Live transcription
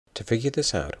To figure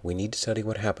this out, we need to study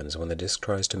what happens when the disk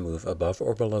tries to move above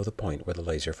or below the point where the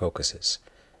laser focuses.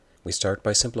 We start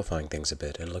by simplifying things a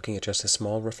bit and looking at just a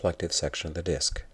small reflective section of the disk.